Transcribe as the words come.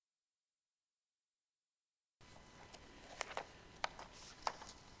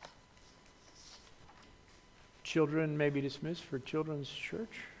Children may be dismissed for Children's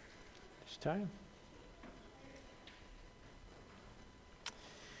Church this time.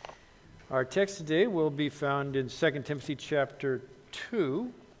 Our text today will be found in 2 Timothy chapter 2.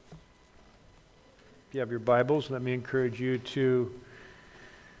 If you have your Bibles, let me encourage you to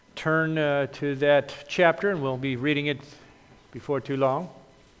turn to that chapter, and we'll be reading it before too long.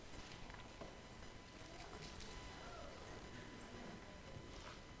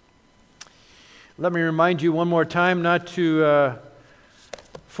 Let me remind you one more time not to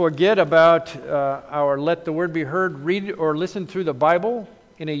forget about our Let the Word Be Heard, read or listen through the Bible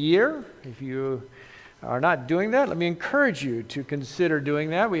in a year. If you are not doing that, let me encourage you to consider doing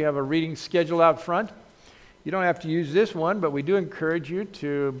that. We have a reading schedule out front. You don't have to use this one, but we do encourage you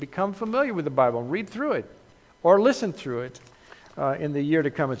to become familiar with the Bible, read through it, or listen through it in the year to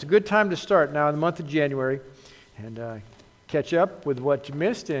come. It's a good time to start now in the month of January and catch up with what you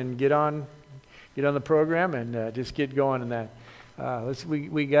missed and get on the program and just get going in that.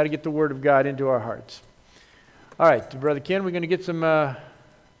 We got to get the Word of God into our hearts. All right, Brother Ken, we're going to get some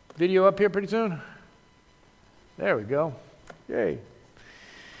video up here pretty soon. There we go. Yay.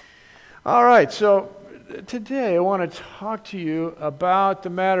 All right, so today I want to talk to you about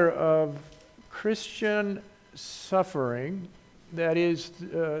the matter of Christian suffering, that is,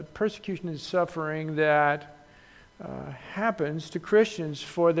 persecution and suffering that happens to Christians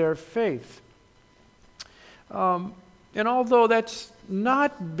for their faith. And although that's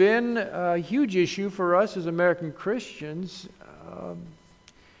not been a huge issue for us as American Christians,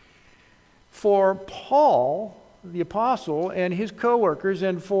 for Paul, the apostle, and his co-workers,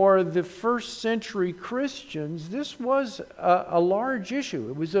 and for the first century Christians, this was a large issue.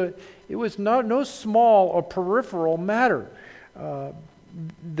 It was no small or peripheral matter.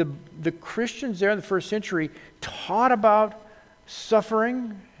 The Christians there in the first century taught about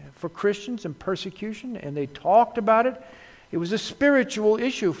suffering for Christians and persecution, and they talked about it. It was a spiritual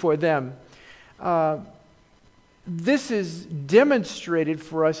issue for them. This is demonstrated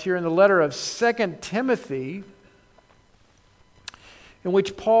for us here in the letter of 2 Timothy, in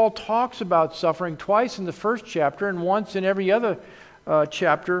which Paul talks about suffering twice in the first chapter and once in every other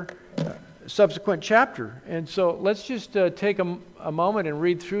subsequent chapter. And so let's just take a moment and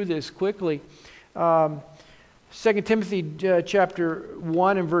read through this quickly. 2 Timothy chapter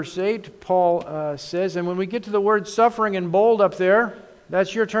 1 and verse 8, Paul says, and when we get to the word suffering in bold up there,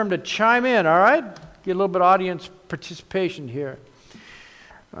 that's your term to chime in, all right? Get a little bit of audience participation here.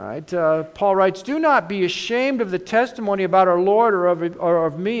 All right, Paul writes, do not be ashamed of the testimony about our Lord or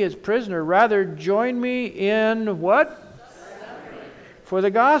of me as prisoner. Rather, join me in what? Suffering. For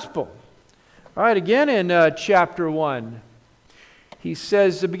the gospel. All right, again in chapter 1. He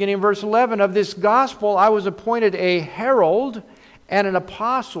says, beginning in verse 11, of this gospel I was appointed a herald and an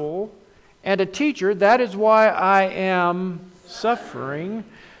apostle and a teacher. That is why I am suffering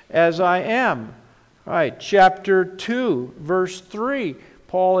as I am. All right, chapter 2, verse 3.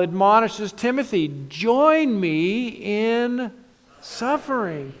 Paul admonishes Timothy, join me in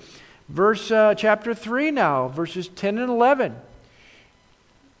suffering. Chapter 3 now, verses 10 and 11.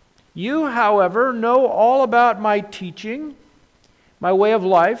 You, however, know all about my teaching, my way of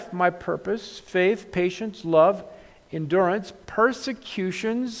life, my purpose, faith, patience, love, endurance,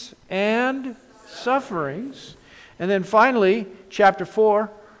 persecutions, and sufferings. And then finally, chapter 4,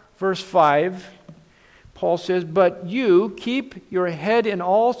 verse 5, Paul says, but you keep your head in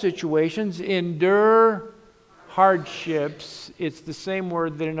all situations, endure hardships. It's the same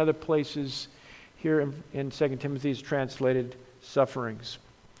word that in other places here in 2 Timothy is translated sufferings.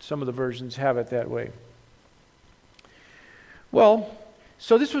 Some of the versions have it that way. Well,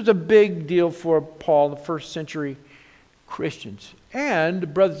 so this was a big deal for Paul, the first century Christians.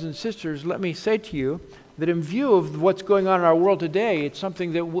 And, brothers and sisters, let me say to you that in view of what's going on in our world today, it's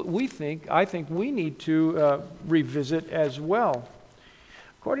something that I think we need to revisit as well.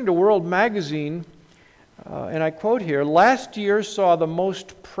 According to World Magazine, and I quote here, last year saw the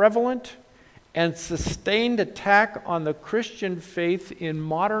most prevalent and sustained attack on the Christian faith in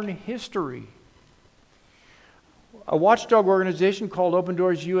modern history. A watchdog organization called Open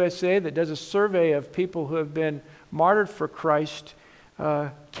Doors USA that does a survey of people who have been martyred for Christ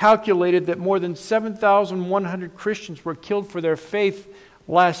calculated that more than 7,100 Christians were killed for their faith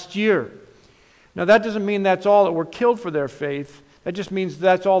last year. Now that doesn't mean that's all that were killed for their faith. That just means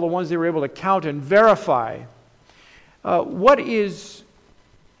that's all the ones they were able to count and verify. What is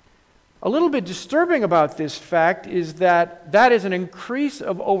a little bit disturbing about this fact is that that is an increase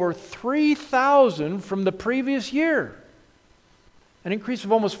of over 3,000 from the previous year. An increase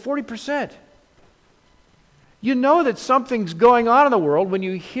of almost 40%. You know that something's going on in the world when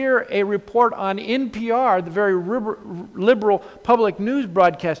you hear a report on NPR, the very liberal public news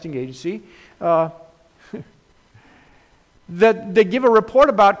broadcasting agency, that they give a report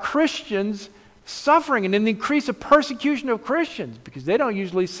about Christians suffering and an increase of persecution of Christians, because they don't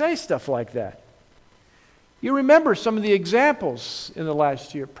usually say stuff like that. You remember some of the examples in the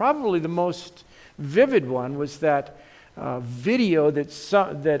last year. Probably the most vivid one was that video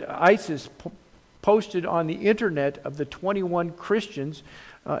that ISIS posted on the internet of the 21 Christians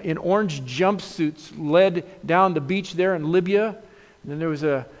in orange jumpsuits led down the beach there in Libya. And then there was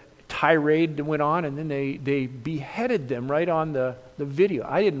a tirade that went on, and then they beheaded them right on the video.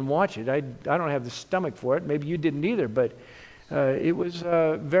 I didn't watch it. I don't have the stomach for it. Maybe you didn't either, but it was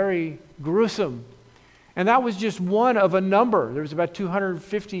very gruesome. And that was just one of a number. There was about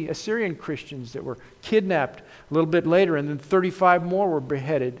 250 Assyrian Christians that were kidnapped a little bit later, and then 35 more were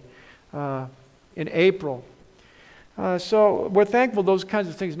beheaded in April. So we're thankful those kinds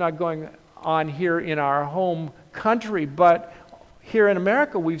of things are not going on here in our home country, but here in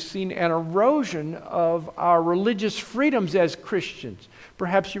America we've seen an erosion of our religious freedoms as Christians.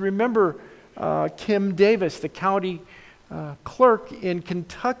 Perhaps you remember Kim Davis, the county clerk in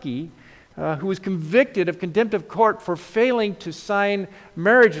Kentucky, who was convicted of contempt of court for failing to sign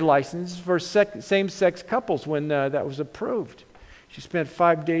marriage licenses for same-sex couples when that was approved. She spent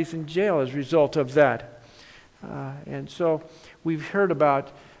 5 days in jail as a result of that. And so we've heard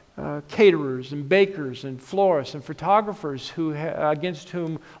about caterers and bakers and florists and photographers against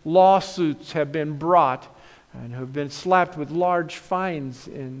whom lawsuits have been brought and have been slapped with large fines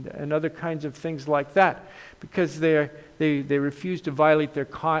and other kinds of things like that, because they refuse to violate their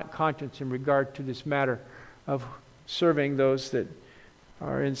conscience in regard to this matter of serving those that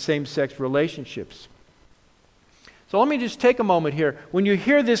are in same-sex relationships. So let me just take a moment here. When you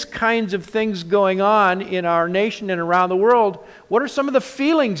hear these kinds of things going on in our nation and around the world, what are some of the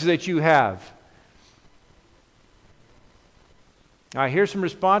feelings that you have? I hear some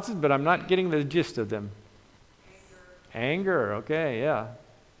responses, but I'm not getting the gist of them. Anger, okay, yeah.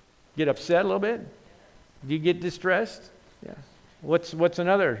 Get upset a little bit? Do you get distressed? Yeah. What's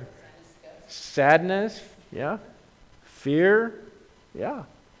another? Sadness, yeah. Fear, yeah.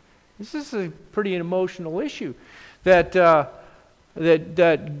 This is a pretty emotional issue that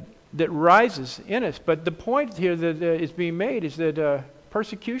rises in us. But the point here that is being made is that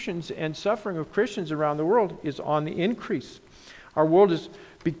persecutions and suffering of Christians around the world is on the increase. Our world is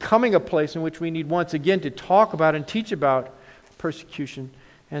becoming a place in which we need once again to talk about and teach about persecution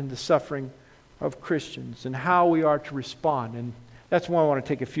and the suffering of Christians and how we are to respond. And that's what I want to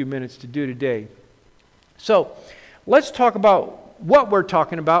take a few minutes to do today. So let's talk about what we're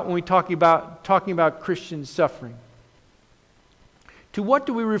talking about when we talking about Christian suffering. To what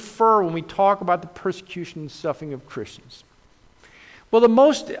do we refer when we talk about the persecution and suffering of Christians? Well, the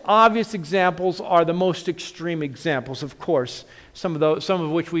most obvious examples are the most extreme examples, of course, some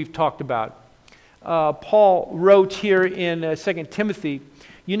of which we've talked about. Paul wrote here in 2 Timothy,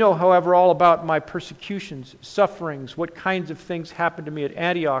 "You know, however, all about my persecutions, sufferings, what kinds of things happened to me at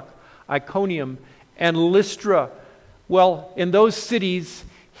Antioch, Iconium, and Lystra." Well, in those cities,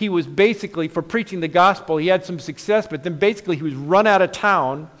 he was basically, for preaching the gospel, he had some success, but then basically he was run out of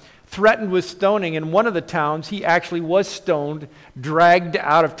town, threatened with stoning. In one of the towns, he actually was stoned, dragged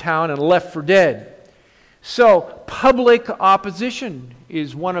out of town, and left for dead. So, public opposition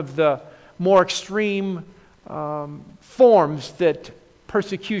is one of the more extreme forms that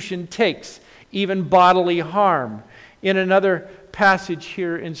persecution takes, even bodily harm. In another passage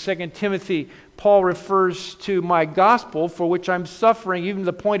here in 2 Timothy, Paul refers to my gospel, for which I'm suffering, even to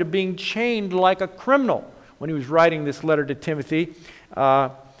the point of being chained like a criminal. When he was writing this letter to Timothy,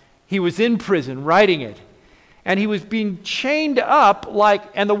 he was in prison writing it. And he was being chained up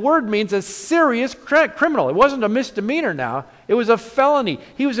and the word means a serious criminal. It wasn't a misdemeanor now. It was a felony.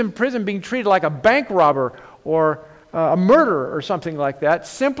 He was in prison being treated like a bank robber or a murderer or something like that,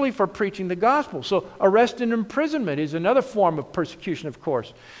 simply for preaching the gospel. So arrest and imprisonment is another form of persecution, of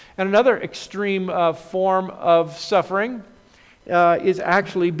course. And another extreme form of suffering is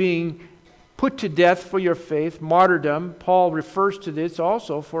actually being put to death for your faith, martyrdom. Paul refers to this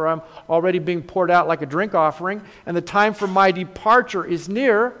also, "For I'm already being poured out like a drink offering, and the time for my departure is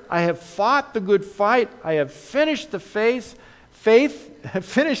near. I have fought the good fight. I have finished the faith,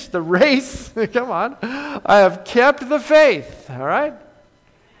 finished the race." Come on. "I have kept the faith." All right?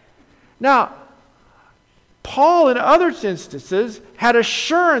 Now, Paul, in other instances, had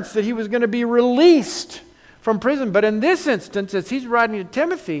assurance that he was going to be released from prison. But in this instance, as he's writing to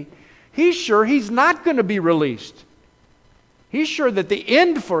Timothy, he's sure he's not going to be released. He's sure that the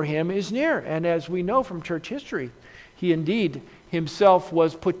end for him is near. And as we know from church history, he indeed himself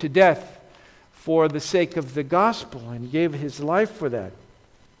was put to death for the sake of the gospel and gave his life for that.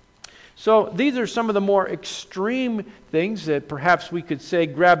 So these are some of the more extreme things that perhaps we could say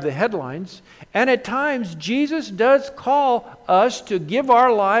grab the headlines. And at times, Jesus does call us to give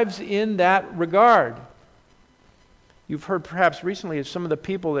our lives in that regard. You've heard perhaps recently of some of the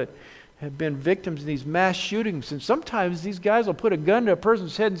people that have been victims of these mass shootings. And sometimes these guys will put a gun to a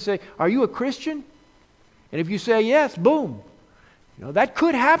person's head and say, "Are you a Christian?" And if you say yes, boom. That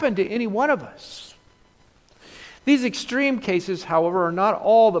could happen to any one of us. These extreme cases, however, are not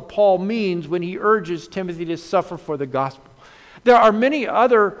all that Paul means when he urges Timothy to suffer for the gospel. There are many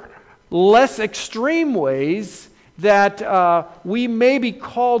other less extreme ways that we may be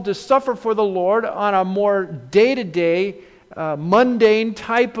called to suffer for the Lord on a more day-to-day, mundane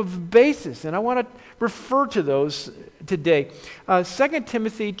type of basis. And I want to refer to those today. 2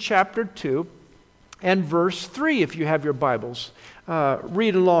 Timothy chapter 2 and verse 3, if you have your Bibles.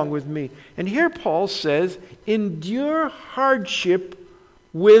 Read along with me. And here Paul says, "Endure hardship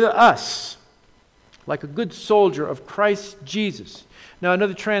with us, like a good soldier of Christ Jesus." Now,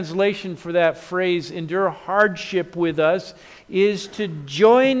 another translation for that phrase, "endure hardship with us," is to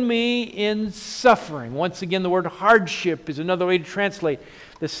join me in suffering. Once again, the word hardship is another way to translate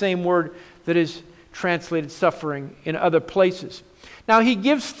the same word that is translated suffering in other places. Now, he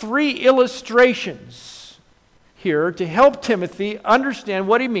gives 3 illustrations here to help Timothy understand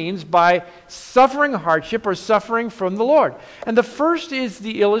what he means by suffering hardship or suffering from the Lord. And the first is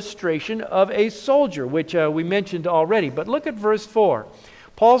the illustration of a soldier, which we mentioned already. But look at verse 4.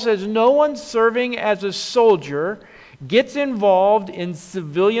 Paul says, "No one serving as a soldier gets involved in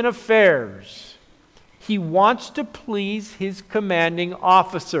civilian affairs. He wants to please his commanding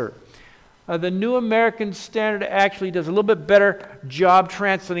officer." The New American Standard actually does a little bit better job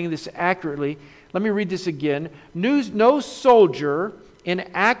translating this accurately. Let me read this again. "No soldier in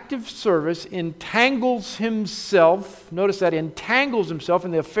active service entangles himself," notice that, entangles himself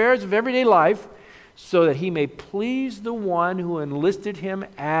in the affairs of everyday life so that he may please the one who enlisted him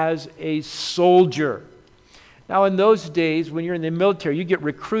as a soldier. Now, in those days, when you're in the military, you get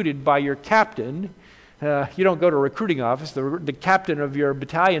recruited by your captain. You don't go to a recruiting office. The captain of your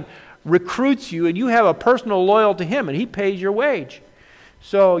battalion recruits you, and you have a personal loyalty to him, and he pays your wage.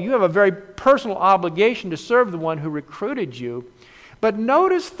 So you have a very personal obligation to serve the one who recruited you. But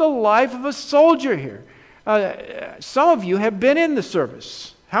notice the life of a soldier here. Some of you have been in the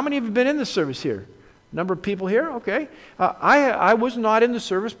service. How many of you have been in the service here? Number of people here? Okay. I was not in the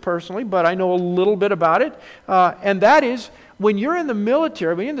service personally, but I know a little bit about it. And that is, when you're in the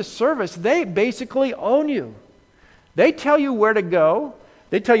military, when you're in the service, they basically own you. They tell you where to go.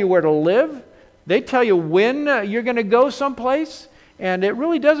 They tell you where to live. They tell you when you're going to go someplace. And it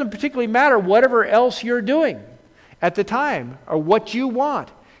really doesn't particularly matter whatever else you're doing at the time or what you want.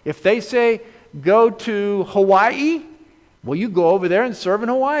 If they say, go to Hawaii, well, you go over there and serve in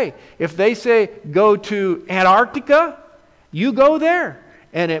Hawaii. If they say, go to Antarctica, you go there.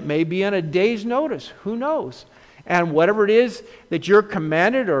 And it may be on a day's notice. Who knows? And whatever it is that you're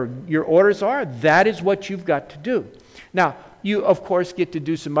commanded or your orders are, that is what you've got to do. Now, you, of course, get to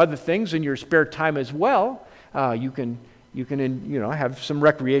do some other things in your spare time as well. You can have some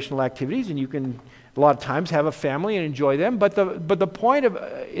recreational activities, and you can a lot of times have a family and enjoy them. But the point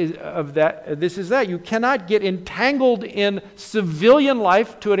of this is that you cannot get entangled in civilian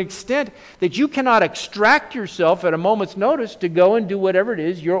life to an extent that you cannot extract yourself at a moment's notice to go and do whatever it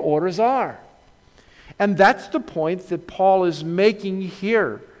is your orders are. And that's the point that Paul is making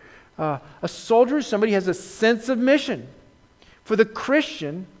here. A soldier is somebody who has a sense of mission. For the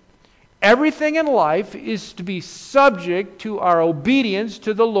Christian, everything in life is to be subject to our obedience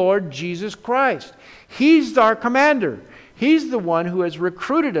to the Lord Jesus Christ. He's our commander. He's the one who has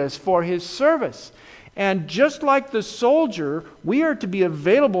recruited us for His service. And just like the soldier, we are to be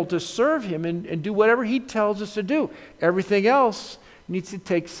available to serve Him and do whatever He tells us to do. Everything else needs to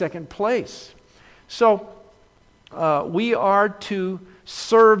take second place. So we are to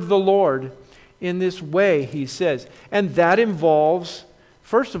serve the Lord in this way, he says. And that involves,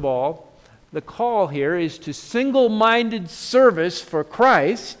 first of all, the call here is to single-minded service for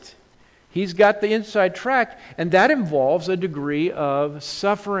Christ. He's got the inside track, and that involves a degree of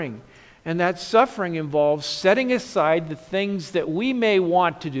suffering. And that suffering involves setting aside the things that we may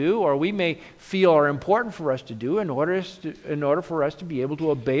want to do or we may feel are important for us to do in order for us to be able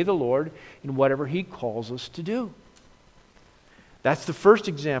to obey the Lord in whatever He calls us to do. That's the first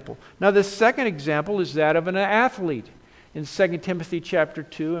example. Now, the second example is that of an athlete. in 2 Timothy chapter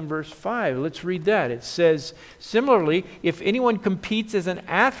 2 and verse 5. Let's read that. It says, "Similarly, if anyone competes as an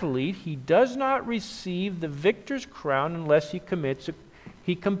athlete, he does not receive the victor's crown unless he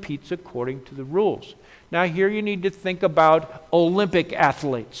competes according to the rules." Now here you need to think about Olympic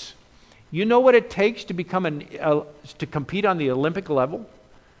athletes. You know what it takes to to compete on the Olympic level?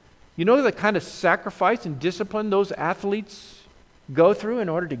 You know the kind of sacrifice and discipline those athletes go through in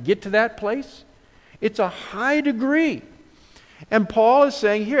order to get to that place? It's a high degree. And Paul is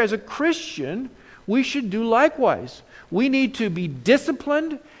saying here, as a Christian, we should do likewise. We need to be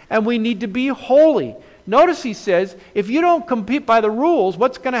disciplined and we need to be holy. Notice he says, if you don't compete by the rules,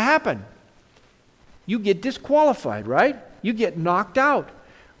 what's going to happen? You get disqualified, right? You get knocked out.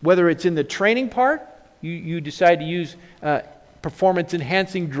 Whether it's in the training part, you decide to use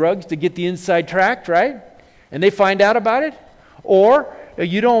performance-enhancing drugs to get the inside track, right? And they find out about it. Or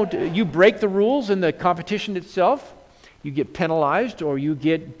you break the rules in the competition itself, you get penalized or you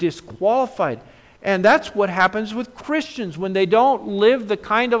get disqualified. And that's what happens with Christians when they don't live the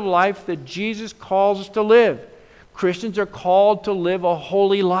kind of life that Jesus calls us to live. Christians are called to live a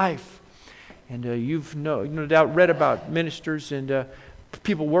holy life. And you've no doubt read about ministers and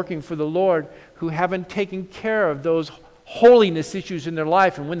people working for the Lord who haven't taken care of those holiness issues in their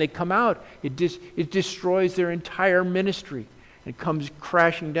life. And when they come out, it destroys their entire ministry. It comes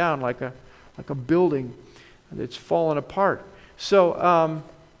crashing down like a building that's fallen apart. So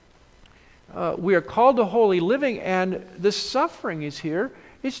we are called to holy living, and the suffering is here.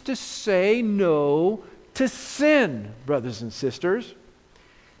 It's to say no to sin, brothers and sisters.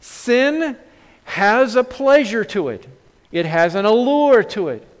 Sin has a pleasure to it. It has an allure to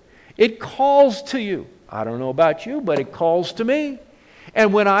it. It calls to you. I don't know about you, but it calls to me.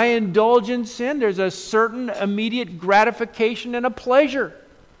 And when I indulge in sin, there's a certain immediate gratification and a pleasure.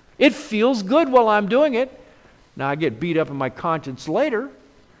 It feels good while I'm doing it. Now I get beat up in my conscience later.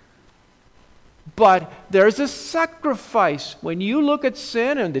 But there's a sacrifice when you look at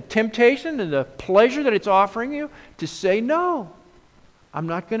sin and the temptation and the pleasure that it's offering you to say, no, I'm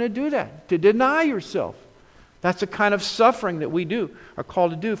not going to do that. To deny yourself. That's the kind of suffering that we are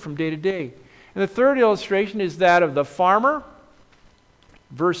called to do from day to day. And the third illustration is that of the farmer.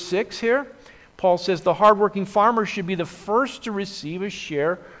 Verse 6 here, Paul says the hardworking farmer should be the first to receive a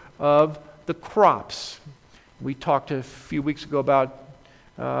share of the crops. We talked a few weeks ago about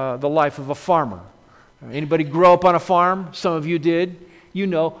the life of a farmer. Anybody grow up on a farm? Some of you did. You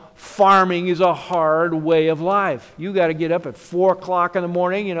know, farming is a hard way of life. You got to get up at 4 o'clock in the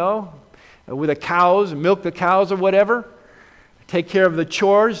morning, with the cows and milk the cows or whatever. Take care of the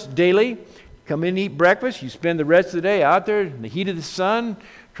chores daily. Come in and eat breakfast. You spend the rest of the day out there in the heat of the sun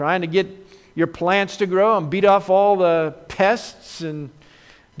trying to get your plants to grow and beat off all the pests and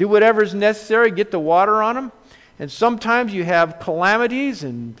do whatever is necessary, get the water on them. And sometimes you have calamities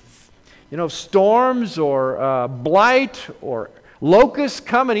and, storms or blight or locusts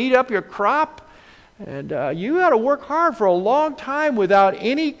come and eat up your crop. And you got to work hard for a long time without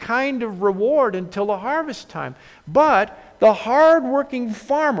any kind of reward until the harvest time. But the hard-working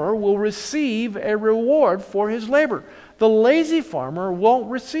farmer will receive a reward for his labor. The lazy farmer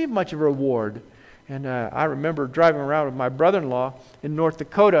won't receive much of a reward. And I remember driving around with my brother-in-law in North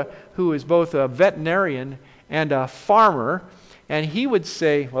Dakota, who is both a veterinarian and a farmer. And he would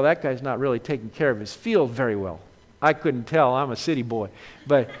say, well, that guy's not really taking care of his field very well. I couldn't tell. I'm a city boy.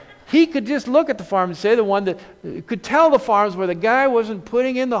 But he could just look at the farm and say, the one that could tell the farms where the guy wasn't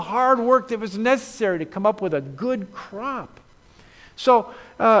putting in the hard work that was necessary to come up with a good crop. So,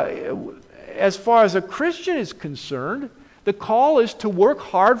 as far as a Christian is concerned, the call is to work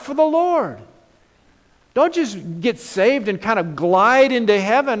hard for the Lord. Don't just get saved and kind of glide into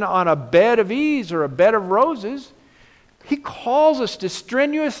heaven on a bed of ease or a bed of roses. He calls us to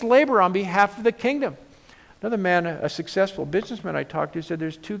strenuous labor on behalf of the kingdom. Another man, a successful businessman I talked to, said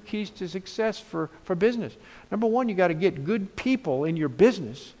there's 2 keys to success for business. Number 1, you got to get good people in your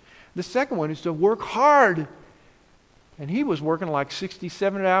business. The second one is to work hard. And he was working like 60 to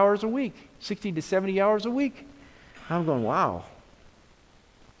 70 hours a week. I'm going, wow.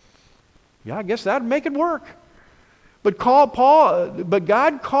 Yeah, I guess that'd make it work. But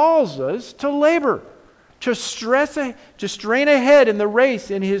God calls us to labor, to strain ahead in the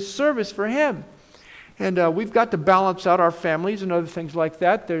race in His service for Him. And we've got to balance out our families and other things like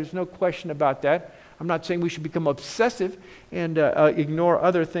that. There's no question about that. I'm not saying we should become obsessive and ignore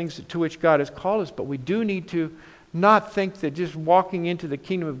other things to which God has called us, but we do need to not think that just walking into the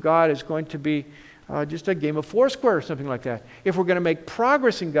kingdom of God is going to be just a game of Foursquare or something like that. If we're going to make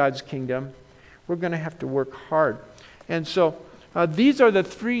progress in God's kingdom, we're going to have to work hard. And so These are the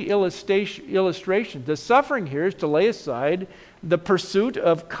three illustrations. The suffering here is to lay aside the pursuit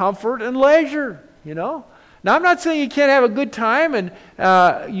of comfort and leisure, Now, I'm not saying you can't have a good time and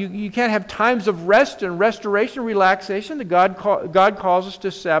you can't have times of rest and restoration, relaxation. God calls us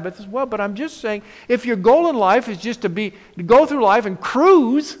to Sabbath as well. But I'm just saying, if your goal in life is just to go through life and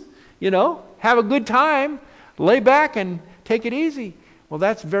cruise, have a good time, lay back and take it easy, well,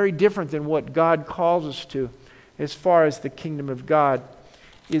 that's very different than what God calls us to as far as the kingdom of God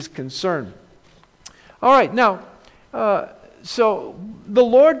is concerned. All right, now, so the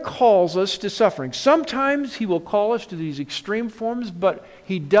Lord calls us to suffering. Sometimes He will call us to these extreme forms, but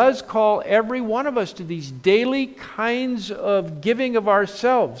He does call every one of us to these daily kinds of giving of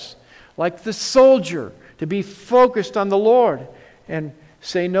ourselves, like the soldier, to be focused on the Lord and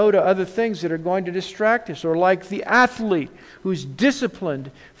say no to other things that are going to distract us, or like the athlete who's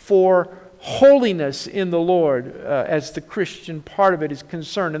disciplined for holiness in the Lord as the Christian part of it is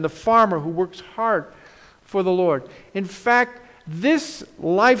concerned, and the farmer who works hard for the Lord. In fact, this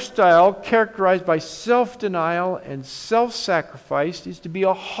lifestyle characterized by self-denial and self-sacrifice is to be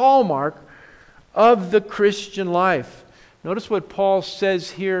a hallmark of the Christian life. Notice what Paul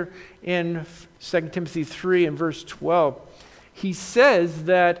says here in 2 Timothy 3 and verse 12. He says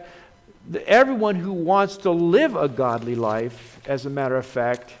that everyone who wants to live a godly life, as a matter of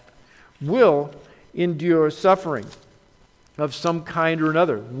fact, will endure suffering of some kind or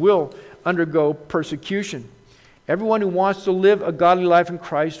another, will undergo persecution. Everyone who wants to live a godly life in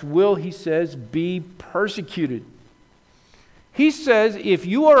Christ will, he says, be persecuted. He says if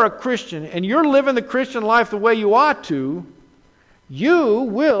you are a Christian and you're living the Christian life the way you ought to, you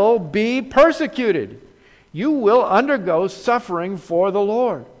will be persecuted. You will undergo suffering for the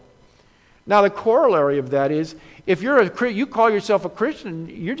Lord. Now, the corollary of that is, if you call yourself a Christian,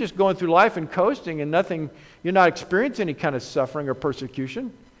 you're just going through life and coasting and you're not experiencing any kind of suffering or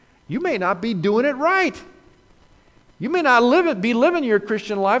persecution, you may not be doing it right. You may not be living your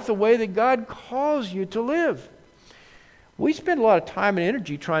Christian life the way that God calls you to live. We spend a lot of time and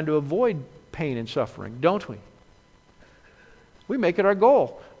energy trying to avoid pain and suffering, don't we? We make it our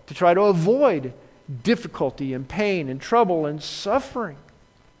goal to try to avoid difficulty and pain and trouble and suffering.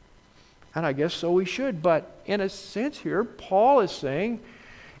 And I guess so we should. But in a sense here, Paul is saying,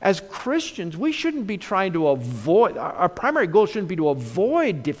 as Christians, we shouldn't be trying to avoid, our primary goal shouldn't be to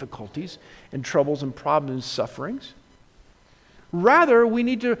avoid difficulties and troubles and problems and sufferings. Rather, we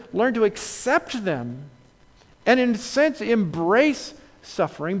need to learn to accept them and, in a sense, embrace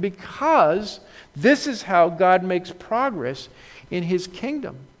suffering, because this is how God makes progress in His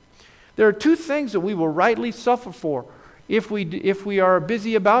kingdom. There are two things that we will rightly suffer for if we are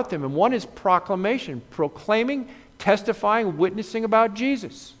busy about them. And one is proclamation, proclaiming, testifying, witnessing about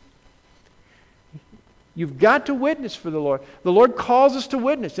Jesus. You've got to witness for the Lord. The Lord calls us to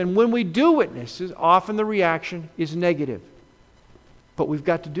witness, and when we do witness, often the reaction is negative. But we've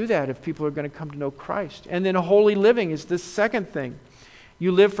got to do that if people are going to come to know Christ. And then holy living is the second thing.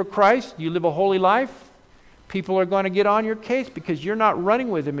 You live for Christ, you live a holy life, people are going to get on your case because you're not running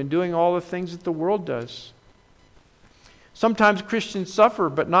with Him and doing all the things that the world does. Sometimes Christians suffer,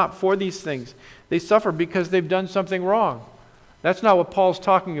 but not for these things. They suffer because they've done something wrong. That's not what Paul's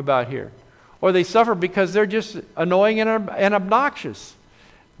talking about here. Or they suffer because they're just annoying and obnoxious.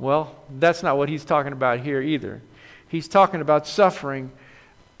 Well, that's not what he's talking about here either. He's talking about suffering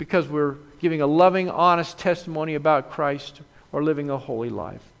because we're giving a loving, honest testimony about Christ or living a holy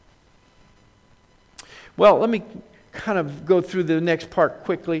life. Well, let me kind of go through the next part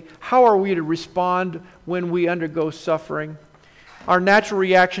quickly. How are we to respond when we undergo suffering? Our natural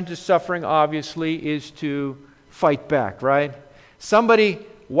reaction to suffering, obviously, is to fight back, right? Somebody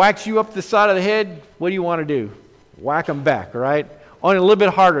whacks you up the side of the head, what do you want to do? Whack them back, right? Only a little bit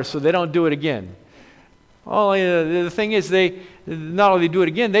harder so they don't do it again. Only the thing is, they not only do it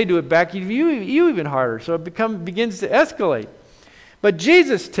again, they do it back you even harder. So it begins to escalate. But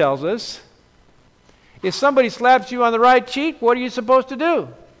Jesus tells us, if somebody slaps you on the right cheek, what are you supposed to do?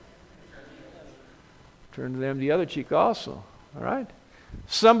 Turn to them the other cheek also. All right?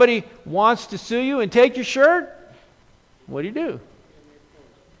 Somebody wants to sue you and take your shirt, what do?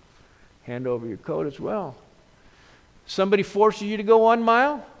 Hand over your coat as well. Somebody forces you to go 1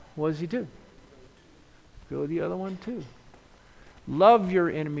 mile, what does he do? Go the other one too. Love your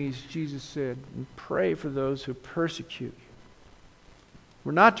enemies, Jesus said, and pray for those who persecute you.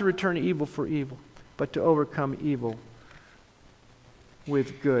 We're not to return evil for evil, but to overcome evil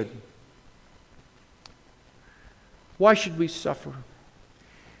with good. Why should we suffer?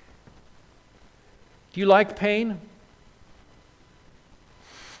 Do you like pain?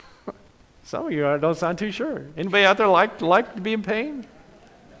 Some of you don't sound too sure. Anybody out there like to be in pain?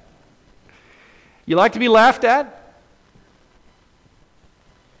 You like to be laughed at?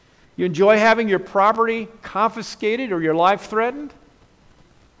 You enjoy having your property confiscated or your life threatened?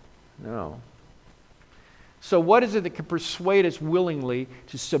 No. So what is it that can persuade us willingly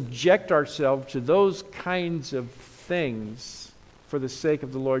to subject ourselves to those kinds of things for the sake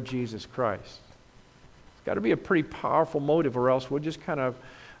of the Lord Jesus Christ? It's got to be a pretty powerful motive, or else we'll just kind of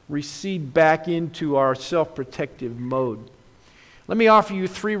recede back into our self-protective mode. Let me offer you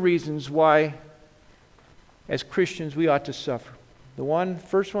 3 reasons why, as Christians, we ought to suffer. The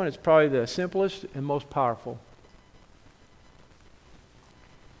first one is probably the simplest and most powerful.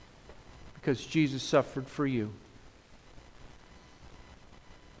 Because Jesus suffered for you.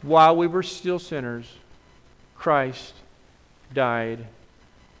 While we were still sinners, Christ died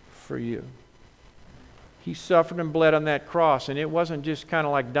for you. He suffered and bled on that cross, and it wasn't just kind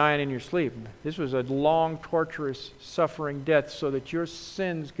of like dying in your sleep. This was a long, torturous, suffering death so that your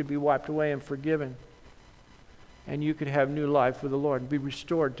sins could be wiped away and forgiven, and you could have new life with the Lord and be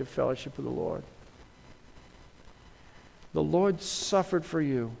restored to fellowship with the Lord. The Lord suffered for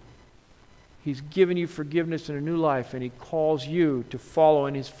you. He's given you forgiveness and a new life, and He calls you to follow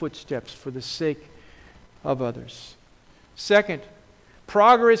in His footsteps for the sake of others. Second,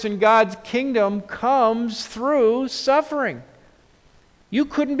 progress in God's kingdom comes through suffering. You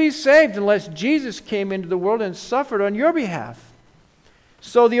couldn't be saved unless Jesus came into the world and suffered on your behalf.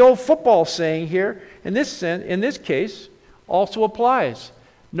 So the old football saying here, in this case, also applies.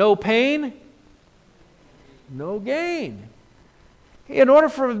 No pain, no gain. In order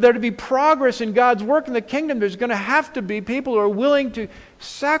for there to be progress in God's work in the kingdom, there's going to have to be people who are willing to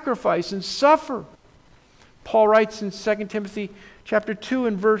sacrifice and suffer. Paul writes in 2 Timothy chapter 2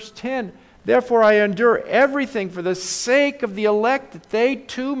 and verse 10, "Therefore I endure everything for the sake of the elect, that they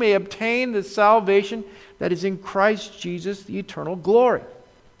too may obtain the salvation that is in Christ Jesus, the eternal glory."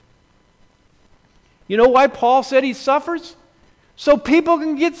 You know why Paul said he suffers? So people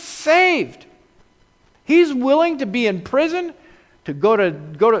can get saved. He's willing to be in prison, to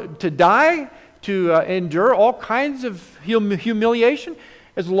die, to endure all kinds of humiliation,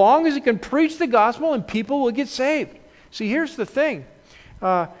 as long as he can preach the gospel and people will get saved. See, here's the thing: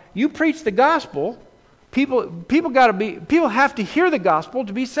 you preach the gospel, people have to hear the gospel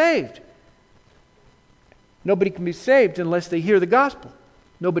to be saved. Nobody can be saved unless they hear the gospel.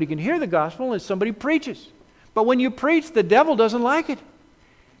 Nobody can hear the gospel unless somebody preaches. But when you preach, the devil doesn't like it.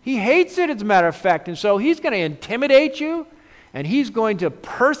 He hates it, as a matter of fact, and so he's going to intimidate you, and he's going to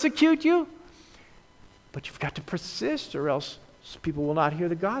persecute you. But you've got to persist, or else people will not hear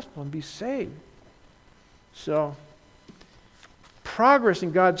the gospel and be saved. So, progress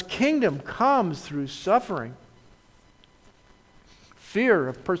in God's kingdom comes through suffering. Fear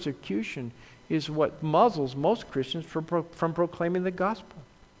of persecution is what muzzles most Christians from proclaiming the gospel.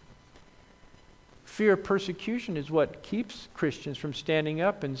 Fear of persecution is what keeps Christians from standing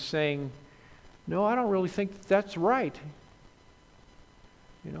up and saying, "No, I don't really think that's right.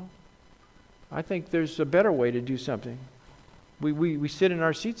 I think there's a better way to do something." We sit in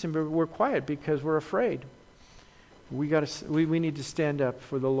our seats and we're quiet because we're afraid. We need to stand up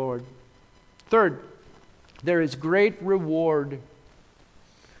for the Lord. Third, there is great reward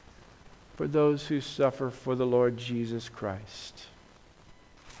for those who suffer for the Lord Jesus Christ.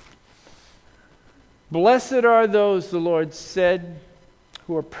 "Blessed are those," the Lord said,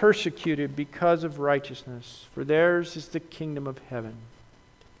 "who are persecuted because of righteousness, for theirs is the kingdom of heaven.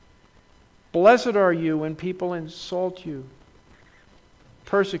 Blessed are you when people insult you,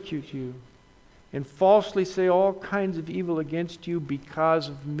 persecute you, and falsely say all kinds of evil against you because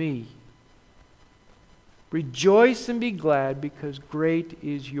of me. Rejoice and be glad, because great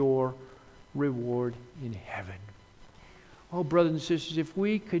is your reward in heaven." Oh, brothers and sisters, if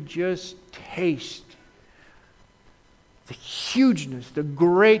we could just taste the hugeness, the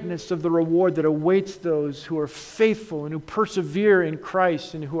greatness of the reward that awaits those who are faithful and who persevere in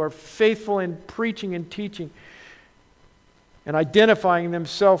Christ and who are faithful in preaching and teaching and identifying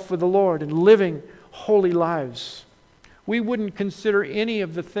themselves with the Lord and living holy lives, we wouldn't consider any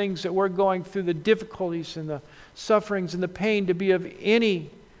of the things that we're going through, the difficulties and the sufferings and the pain, to be of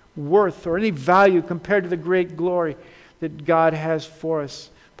any worth or any value compared to the great glory that God has for us.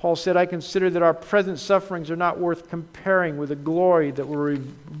 Paul said, "I consider that our present sufferings are not worth comparing with the glory that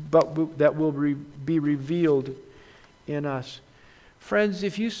will be revealed in us." Friends,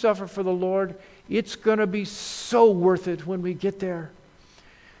 if you suffer for the Lord, it's going to be so worth it when we get there.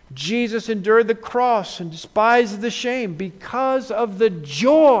 Jesus endured the cross and despised the shame because of the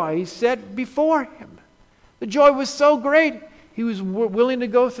joy set before Him. The joy was so great, He was willing to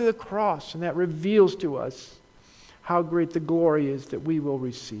go through the cross, and that reveals to us how great the glory is that we will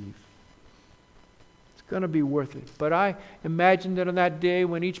receive. It's going to be worth it. But I imagine that on that day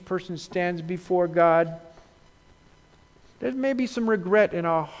when each person stands before God, there may be some regret in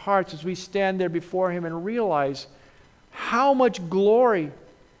our hearts as we stand there before Him and realize how much glory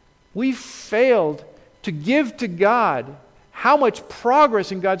we failed to give to God, how much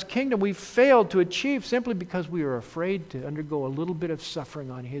progress in God's kingdom we failed to achieve simply because we were afraid to undergo a little bit of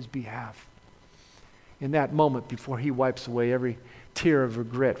suffering on His behalf in that moment before He wipes away every tear of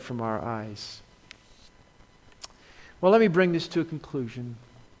regret from our eyes. Well, let me bring this to a conclusion.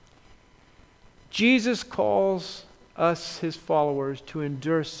 Jesus calls us, His followers, to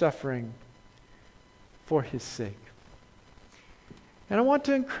endure suffering for His sake. And I want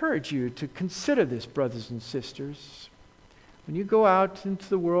to encourage you to consider this, brothers and sisters. When you go out into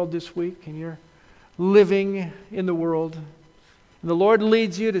the world this week and you're living in the world, and the Lord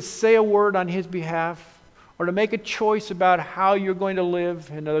leads you to say a word on His behalf or to make a choice about how you're going to live,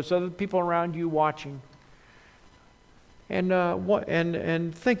 and there's other people around you watching,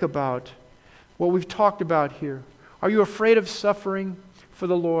 and think about what we've talked about here. Are you afraid of suffering for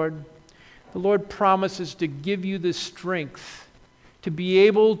the Lord? The Lord promises to give you the strength to be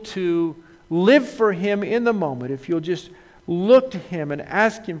able to live for Him in the moment if you'll just look to Him and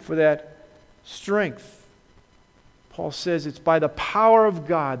ask Him for that strength. Paul says it's by the power of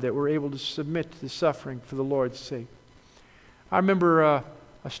God that we're able to submit to the suffering for the Lord's sake. I remember a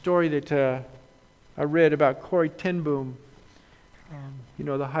story that I read about Corrie ten Boom,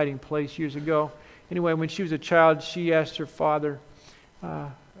 the hiding place years ago. Anyway, when she was a child, she asked her father,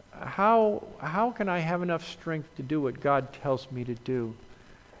 how can I have enough strength to do what God tells me to do?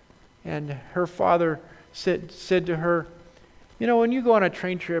 And her father said to her, when you go on a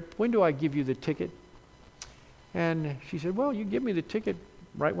train trip, when do I give you the ticket? And she said, well, you give me the ticket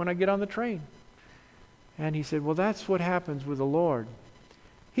right when I get on the train. And he said, well, that's what happens with the Lord.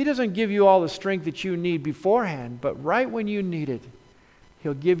 He doesn't give you all the strength that you need beforehand, but right when you need it,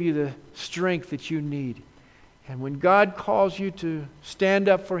 He'll give you the strength that you need. And when God calls you to stand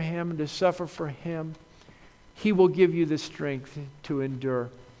up for Him and to suffer for Him, He will give you the strength to endure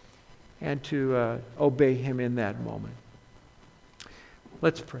and to obey Him in that moment.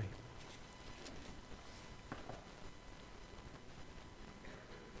 Let's pray.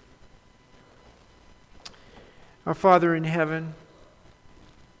 Our Father in heaven,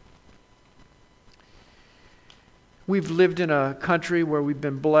 we've lived in a country where we've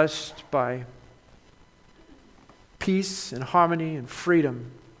been blessed by peace and harmony and freedom.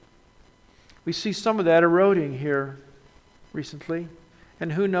 We see some of that eroding here recently.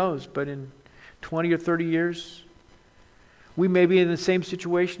 And who knows, but in 20 or 30 years, we may be in the same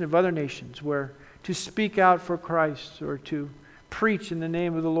situation of other nations where to speak out for Christ or to preach in the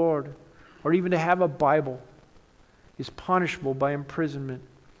name of the Lord or even to have a Bible is punishable by imprisonment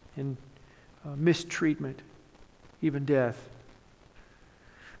and mistreatment, even death.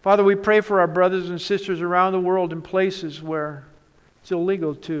 Father, we pray for our brothers and sisters around the world in places where it's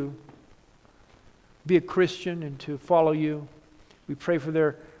illegal to be a Christian and to follow You. We pray for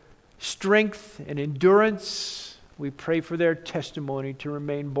their strength and endurance. We pray for their testimony to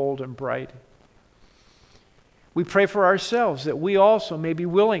remain bold and bright. We pray for ourselves that we also may be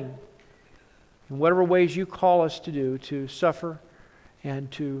willing, in whatever ways You call us to do, to suffer and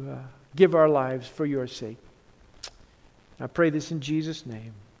to give our lives for Your sake. I pray this in Jesus'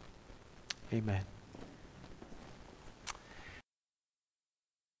 name. Amen.